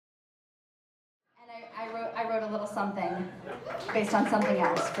wrote a little something based on something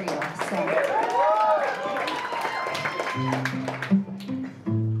else for you. So.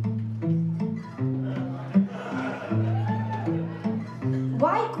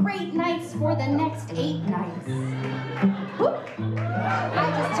 Why great nights for the next 8 nights? Whoop.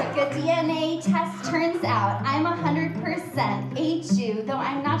 I just took a DNA test, turns out I'm 100% a Jew, though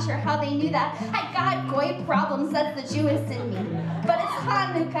I'm not sure how they knew that. I got goy problems, that's the Jewess in me. But it's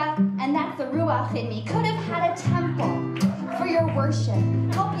Hanukkah, and that's the Ruach in me. Could have had a temple for your worship,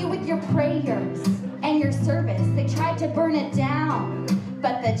 help you with your prayers and your service. They tried to burn it down,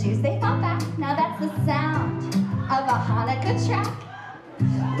 but the Jews, they fought back. Now that's the sound of a Hanukkah track.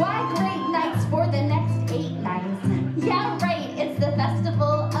 Why great nights for the next 8 nights? Yeah, right, it's the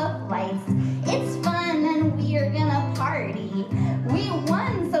festival of lights. It's fun and we're gonna party. We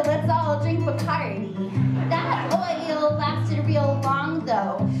won, so let's all drink Bacardi. That oil lasted real long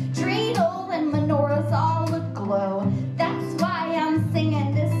though. Dreidel and menorahs all aglow. That's why I'm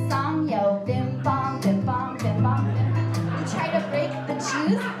singing this song, yo. Bim bom, bim bom, bim bom, bim. You try to break the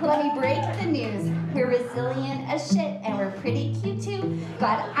Jews? Let me break the news. We're resilient as shit and we're pretty cute too.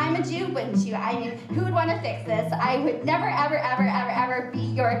 Glad I'm a Jew, wouldn't you? I mean, who would want to fix this? I would never, ever, ever, ever, ever be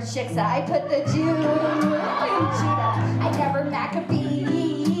your shiksa. I put the Jew in Judah. I never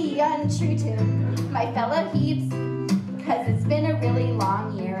Maccabee untrue to my fellow heaps, cause it's been a really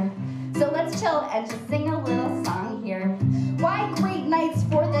long year. So let's chill and just sing a little song here. Why great nights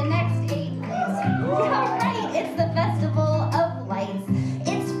for the next 8 nights? Yeah, right, it's the festival of lights.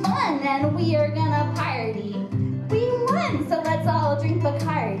 It's fun and we are gonna party. We won, so let's all drink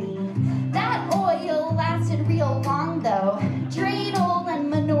Bacardi. That oil lasted real long though. Dreidel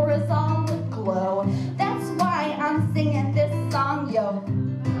and menorahs all aglow. That's why I'm singing this song, yo.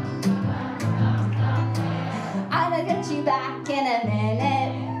 I'ma get you back in a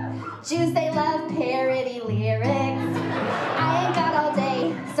minute. Jews, they love parody lyrics. I ain't got all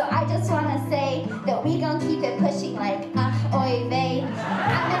day, so I just wanna say that we gon' keep it pushing like oy vey.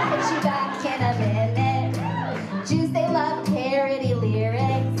 I'm gonna get you back in a minute. Jews, they love parody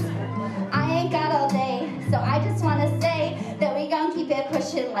lyrics. I ain't got all day, so I just wanna say that we gon' keep it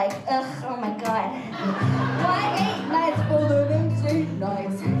pushing like oh my god. Why 8 nights for the next 8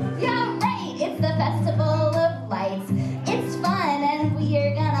 nights? Yeah, right, it's the festival of lights. It's fun and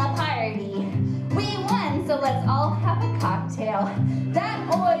we're gonna party. We won, so let's all have a cocktail. That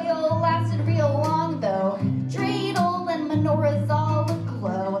oil lasted real long though. Dreidel and menorahs all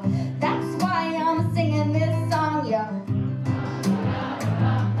aglow. That's why I'm singing this song, yo.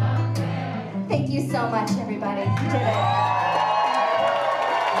 Thank you so much, everybody. You did it.